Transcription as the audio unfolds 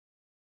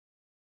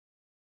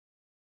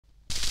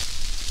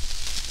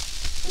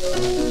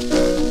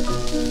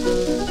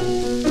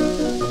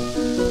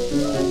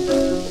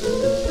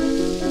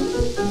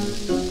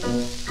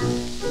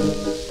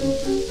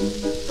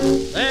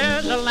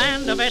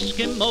Of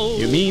Eskimos.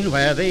 You mean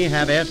where they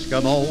have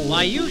Eskimos?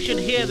 Why, you should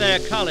hear their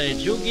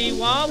college, oogie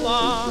wah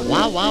wah.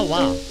 Wah wah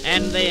wah.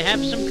 And they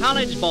have some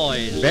college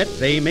boys. Bet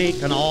they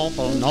make an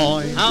awful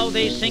noise. How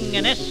they sing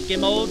an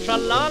Eskimo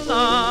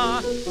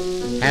tra-la-la.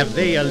 Have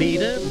they a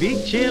leader, big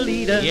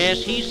cheerleader?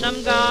 Yes, he's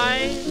some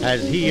guy.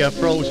 Has he a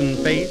frozen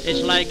face?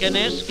 It's like an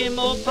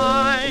Eskimo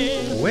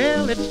pie.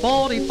 Well, it's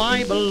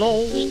 45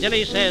 below. Still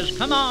he says,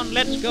 come on,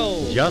 let's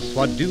go. Just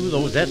what do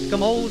those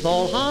Eskimos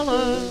all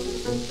holler?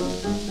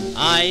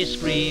 I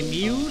scream,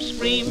 you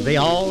scream. They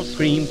all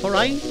scream for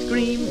ice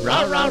cream.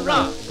 Rah, rah,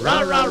 rah,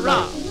 rah, rah,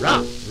 rah,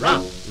 rah,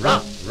 rah,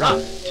 rah,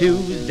 rah.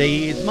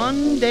 Tuesdays,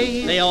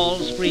 Mondays. They all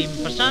scream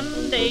for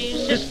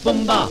Sundays. Sis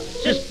boom ba,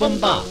 sis boom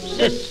ba,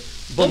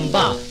 sis boom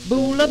ba.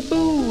 Boola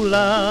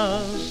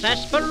boola.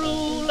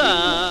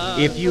 Sarsaparilla.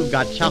 If you've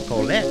got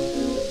chocolate,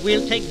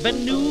 we'll take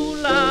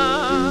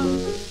vanilla.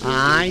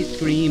 I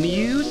scream,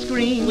 you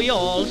scream. We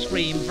all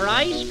scream for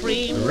ice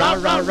cream. Rah,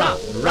 rah, rah,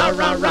 rah,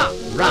 rah, rah,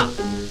 rah.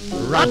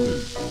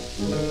 Rotten.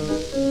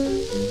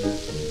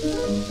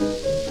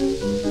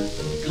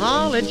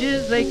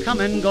 Colleges, they come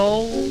and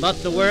go,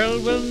 but the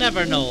world will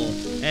never know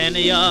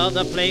any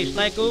other place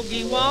like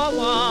oogie wah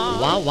wah.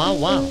 Wah wah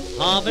wah.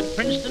 Harvard,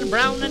 Princeton,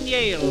 Brown, and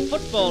Yale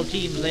football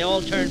teams, they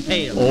all turn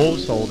pale. Oh,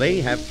 so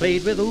they have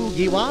played with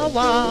oogie wah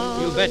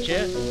wah. You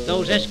betcha.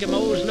 Those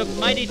Eskimos looked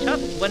mighty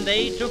tough when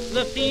they took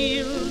the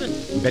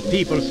field. But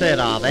people said,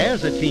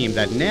 there's a team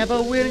that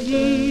never will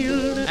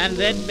yield. And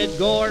then mid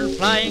gore and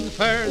flying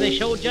fur, they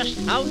showed just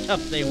how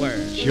tough they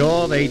were.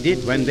 Sure they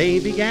did when they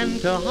began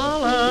to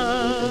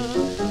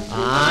holler.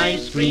 I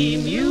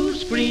scream, you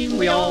scream,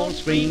 we all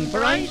scream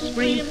for ice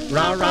cream.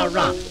 Rah, rah,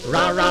 rah,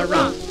 rah, rah,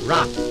 rah,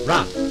 rah,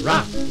 rah,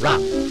 rah, rah.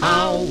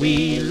 How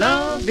we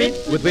love it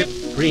with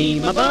whipped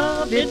cream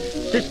above it.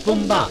 Sis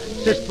boom ba,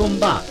 sis boom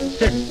ba,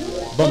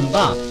 sis boom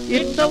ba.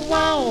 It's a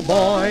wow,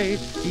 boys,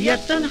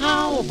 yes and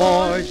how,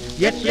 boys.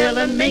 Yes, yell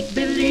and make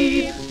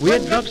believe we're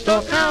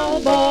drugstore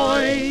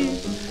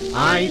cowboys.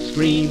 I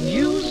scream,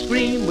 you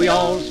scream, we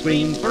all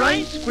scream for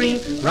ice cream.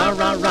 Rah,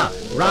 rah, rah,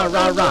 rah,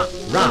 rah, rah,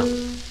 rah.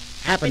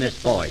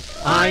 Happiness, boys.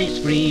 I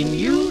scream,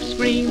 you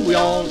scream, we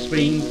all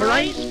scream for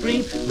ice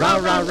cream. Rah,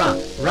 rah, rah,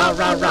 rah,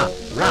 rah, rah,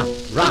 rah,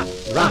 rah,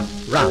 rah,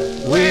 rah.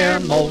 We're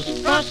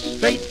most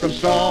prostrate from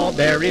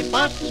strawberry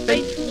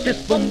phosphate.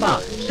 Sis boom ba,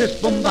 sis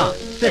boom ba,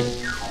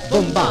 sis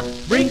boom ba.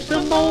 Bring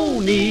some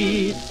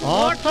Oni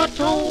or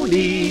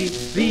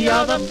Totoni. The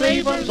other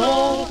flavors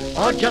all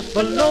are just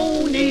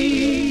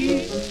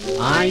baloney.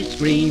 I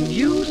scream,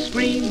 you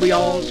scream, we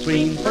all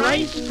scream for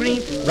ice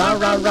cream. Rah,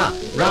 rah, rah,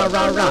 rah,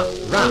 rah, rah,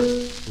 rah.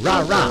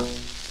 Rah, rah.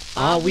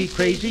 Are we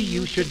crazy?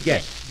 You should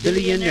guess.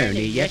 Billy and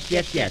Ernie, yes,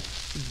 yes, yes.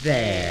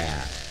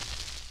 There.